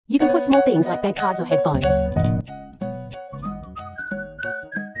You can put small things like bank cards or headphones.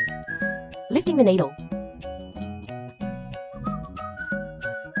 Lifting the needle.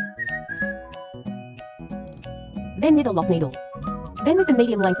 Then needle lock needle. Then with the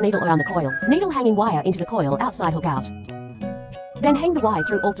medium length needle around the coil, needle hanging wire into the coil outside hook out. Then hang the wire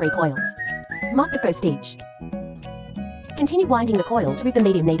through all 3 coils. Mark the first stitch. Continue winding the coil to with the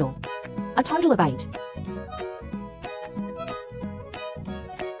medium needle. A total of 8.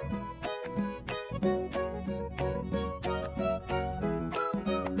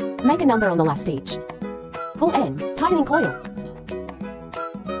 Make a number on the last stitch. Pull N, tightening coil.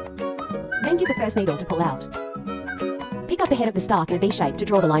 Then give the first needle to pull out. Pick up the head of the stalk in a V shape to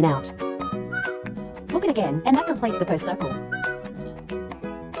draw the line out. Hook it again, and that completes the first circle.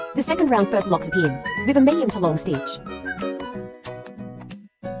 The second round first locks a pin, with a medium to long stitch.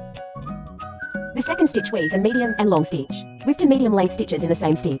 The second stitch weaves a medium and long stitch, with 2 medium length stitches in the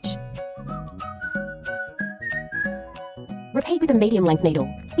same stitch. Repeat with a medium length needle,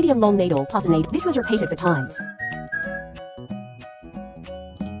 medium long needle plus a needle. This was repeated for times.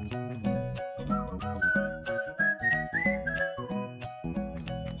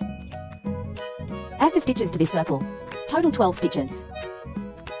 Add the stitches to this circle. Total 12 stitches.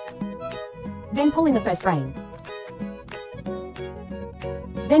 Then pull in the first frame.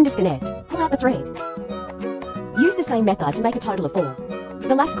 Then disconnect. Pull out the thread. Use the same method to make a total of 4.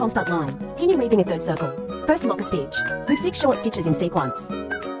 The last constant line. Continue weaving a third circle. First lock a stitch, with 6 short stitches in sequence.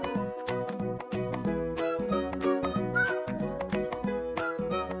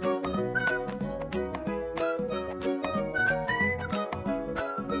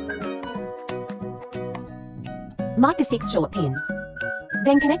 Mark the 6th short pin.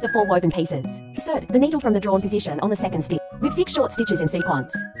 Then connect the 4 woven pieces. Insert the needle from the drawn position on the second stitch, with 6 short stitches in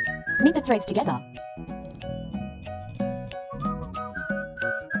sequence. Knit the threads together.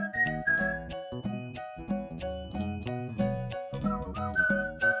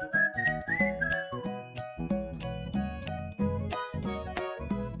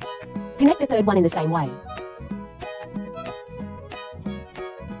 Connect the third one in the same way.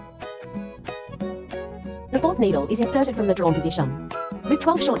 The 4th needle is inserted from the drawn position, with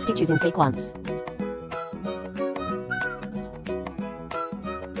 12 short stitches in sequence.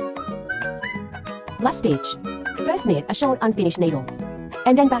 Last stitch. First knit a short unfinished needle,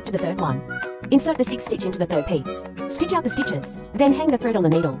 and then back to the third one. Insert the 6th stitch into the third piece. Stitch out the stitches, then hang the thread on the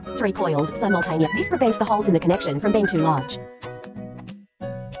needle, 3 coils simultaneously. This prevents the holes in the connection from being too large.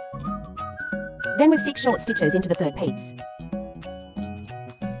 Then with 6 short stitches into the third piece.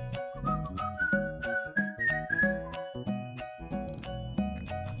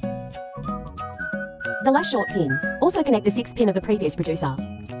 The last short pin. Also connect the 6th pin of the previous producer.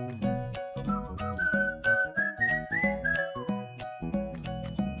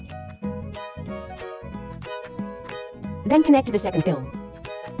 Then connect to the second fill.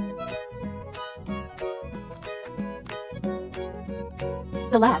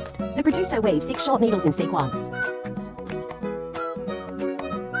 The last, the producer weaves 6 short needles in sequence.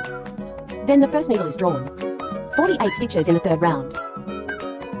 Then the first needle is drawn. 48 stitches in the third round.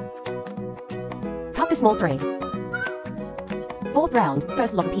 Cut the small thread. 4th round,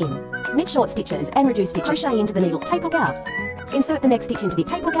 first lock pin. Knit short stitches and reduce stitches. Crochet into the needle, tape hook out. Insert the next stitch into the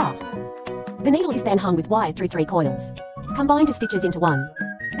tape hook out. The needle is then hung with wire through 3 coils. Combine 2 stitches into 1.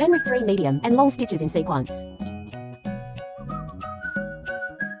 Then with 3 medium and long stitches in sequence.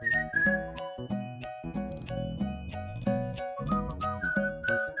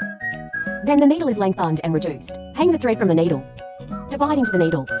 Then the needle is lengthened and reduced. Hang the thread from the needle. Divide into the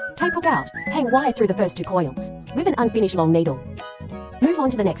needles. Tape hook out. Hang wire through the first 2 coils, with an unfinished long needle. Move on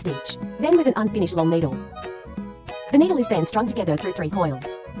to the next stitch, then with an unfinished long needle. The needle is then strung together through 3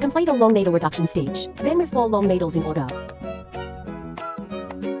 coils. Complete a long needle reduction stitch, then with 4 long needles in order.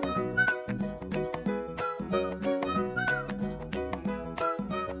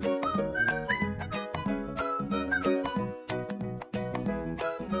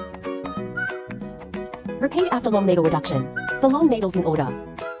 Repeat after long needle reduction, for long needles in order.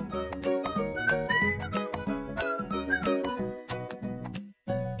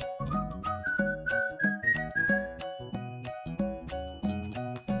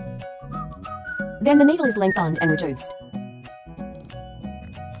 Then the needle is lengthened and reduced.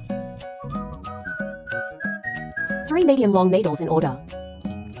 3 medium long needles in order.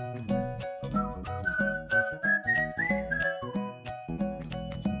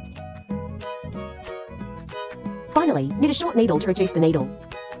 Finally, knit a short needle to reduce the needle.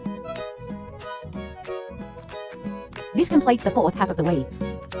 This completes the 4th half of the weave.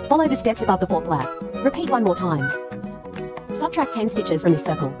 Follow the steps above the 4th lap. Repeat one more time. Subtract 10 stitches from this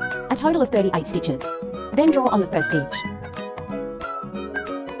circle, a total of 38 stitches. Then draw on the first stitch.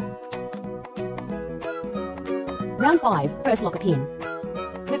 Round 5, first lock a pin.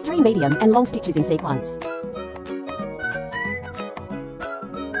 With 3 medium and long stitches in sequence.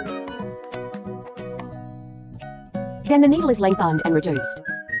 Then the needle is lengthened and reduced.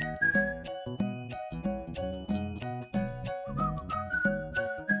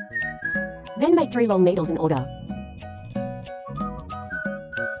 Then make 3 long needles in order.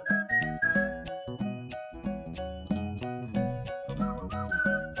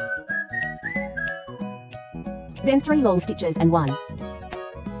 Then 3 long stitches and 1.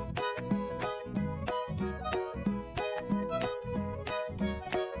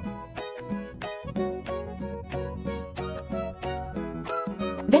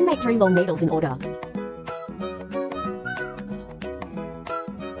 Then make 3 long needles in order.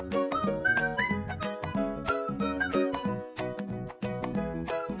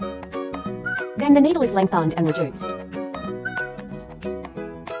 Then the needle is lengthened and reduced.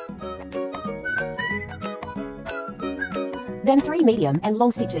 Then 3 medium and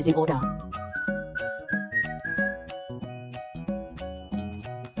long stitches in order.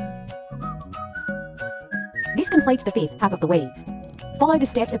 This completes the 5th half of the weave. Follow the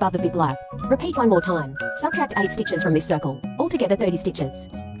steps above the 5th lap. Repeat one more time. Subtract 8 stitches from this circle, altogether 30 stitches.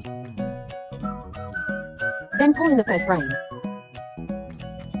 Then pull in the first rein.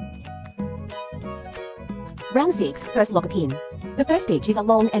 Round 6, first lock a pin. The first stitch is a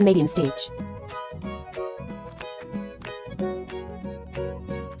long and medium stitch.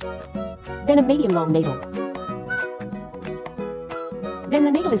 Then a medium long needle. Then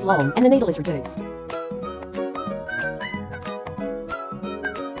the needle is long and the needle is reduced.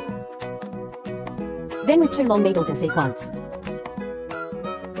 Then with 2 long needles in sequence.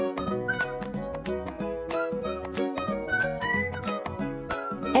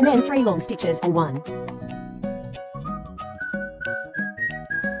 And then 3 long stitches and 1.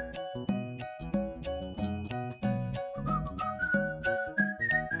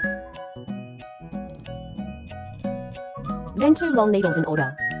 Then 2 long needles in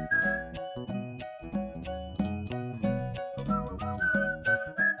order.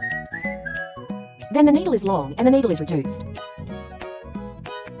 Then the needle is long and the needle is reduced.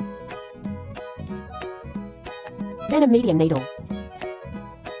 Then a medium needle.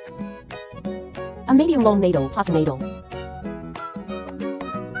 A medium long needle plus a needle.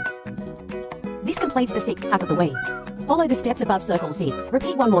 This completes the 6th half of the weave. Follow the steps above circle 6.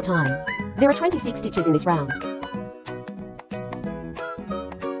 Repeat one more time. There are 26 stitches in this round.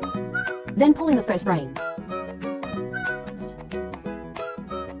 Then pull in the first rein.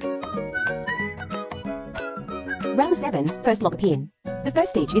 Round 7, first lock a pin. The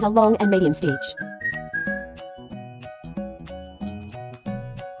first stitch is a long and medium stitch.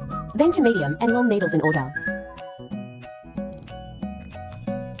 Then 2 medium and long needles in order.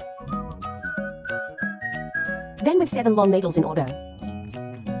 Then with 7 long needles in order.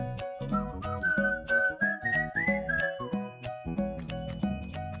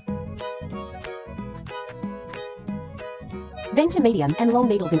 Then 2 medium and long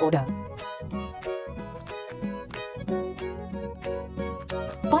needles in order.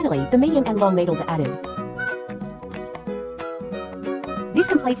 Finally, the medium and long needles are added. This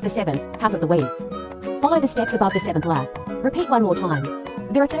completes the 7th half of the weave. Follow the steps above the 7th lap. Repeat one more time.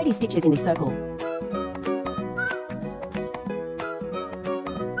 There are 30 stitches in this circle.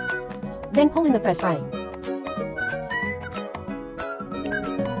 Then pull in the first rein.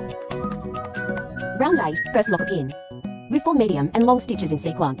 Round 8, first lock a pin. With 4 medium and long stitches in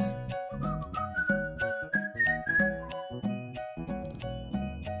sequence.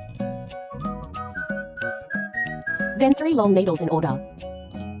 Then 3 long needles in order.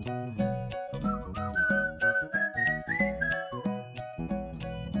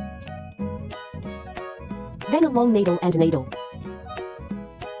 Then a long needle and a needle.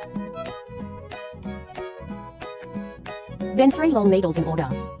 Then 3 long needles in order.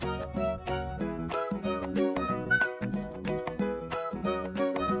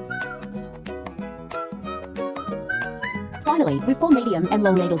 Finally, with 4 medium and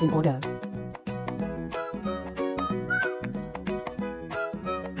long needles in order.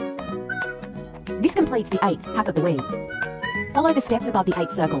 This completes the 8th half of the weave. Follow the steps above the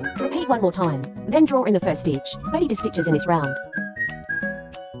 8th circle. Repeat one more time. Then draw in the first stitch. 32 stitches in this round.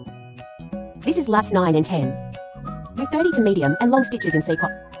 This is laps 9 and 10. With 32 medium and long stitches in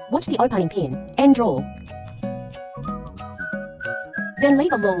sequence. Watch the opening pin and draw. Then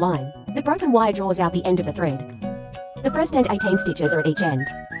leave a long line. The broken wire draws out the end of the thread. The first and 18 stitches are at each end.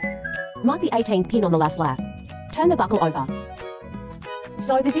 Mark the 18th pin on the last lap. Turn the buckle over.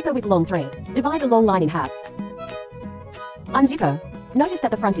 Sew the zipper with long thread. Divide the long line in half. Unzipper. Notice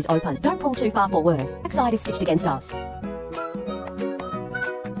that the front is open. Don't pull too far forward. Back side is stitched against us.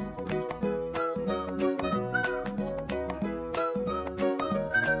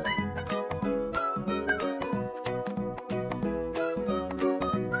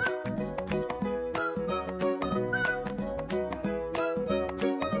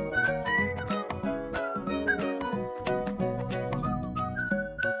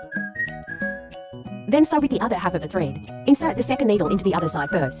 Then sew with the other half of the thread. Insert the second needle into the other side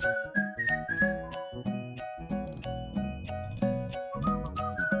first.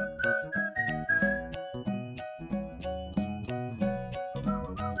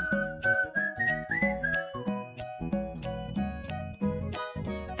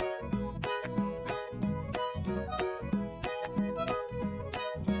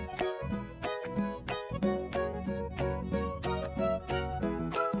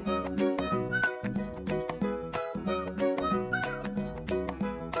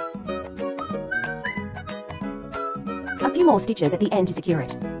 A few more stitches at the end to secure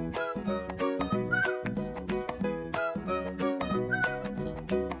it.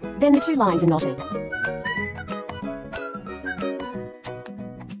 Then the two lines are knotted.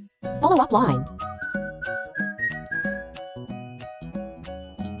 Follow up line.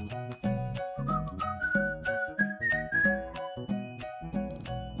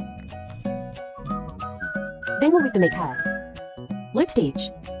 Then we'll whip the meat pad. Loop stitch.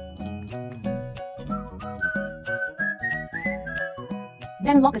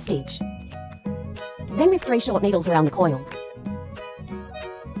 Then lock a stitch. Then with 3 short needles around the coil.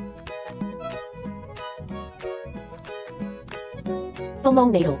 For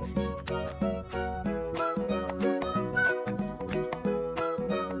long needles.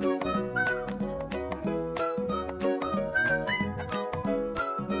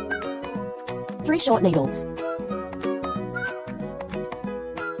 Three short needles.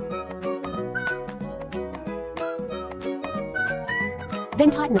 Then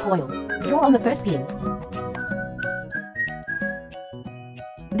tighten the coil. Draw on the first pin.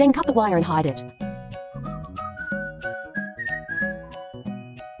 Then cut the wire and hide it.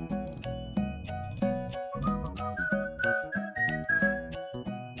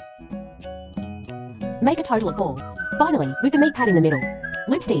 Make a total of 4. Finally, with the meat pad in the middle.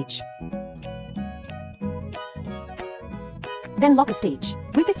 Loop stitch. Then lock a stitch,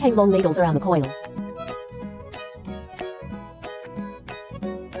 with 15 long needles around the coil.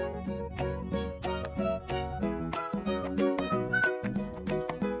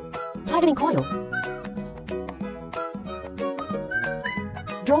 Tightening coil.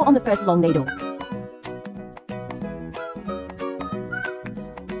 Draw on the first long needle.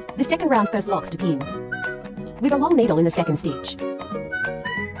 The second round first locks to pins, with a long needle in the second stitch.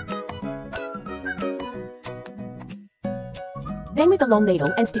 Then with the long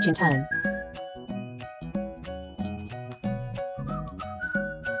needle and stitch in turn.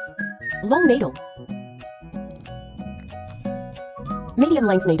 Long needle. Medium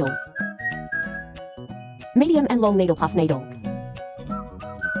length needle. Medium and long needle plus needle.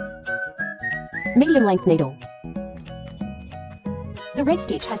 Medium length needle. The red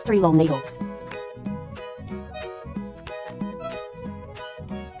stitch has 3 long needles.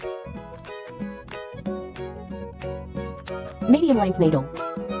 Medium length needle.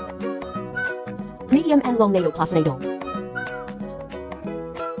 Medium and long needle plus needle.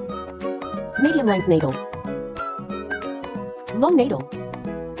 Medium length needle. Long needle.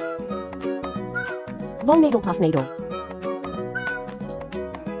 Long needle plus needle.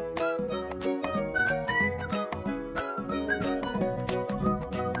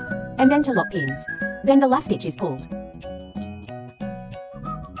 And then to lock pins. Then the last stitch is pulled.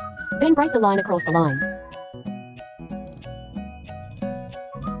 Then break the line across the line.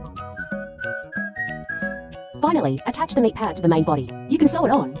 Finally, attach the meat pad to the main body. You can sew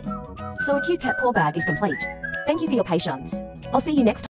it on. So a cute cat paw bag is complete. Thank you for your patience. I'll see you next time.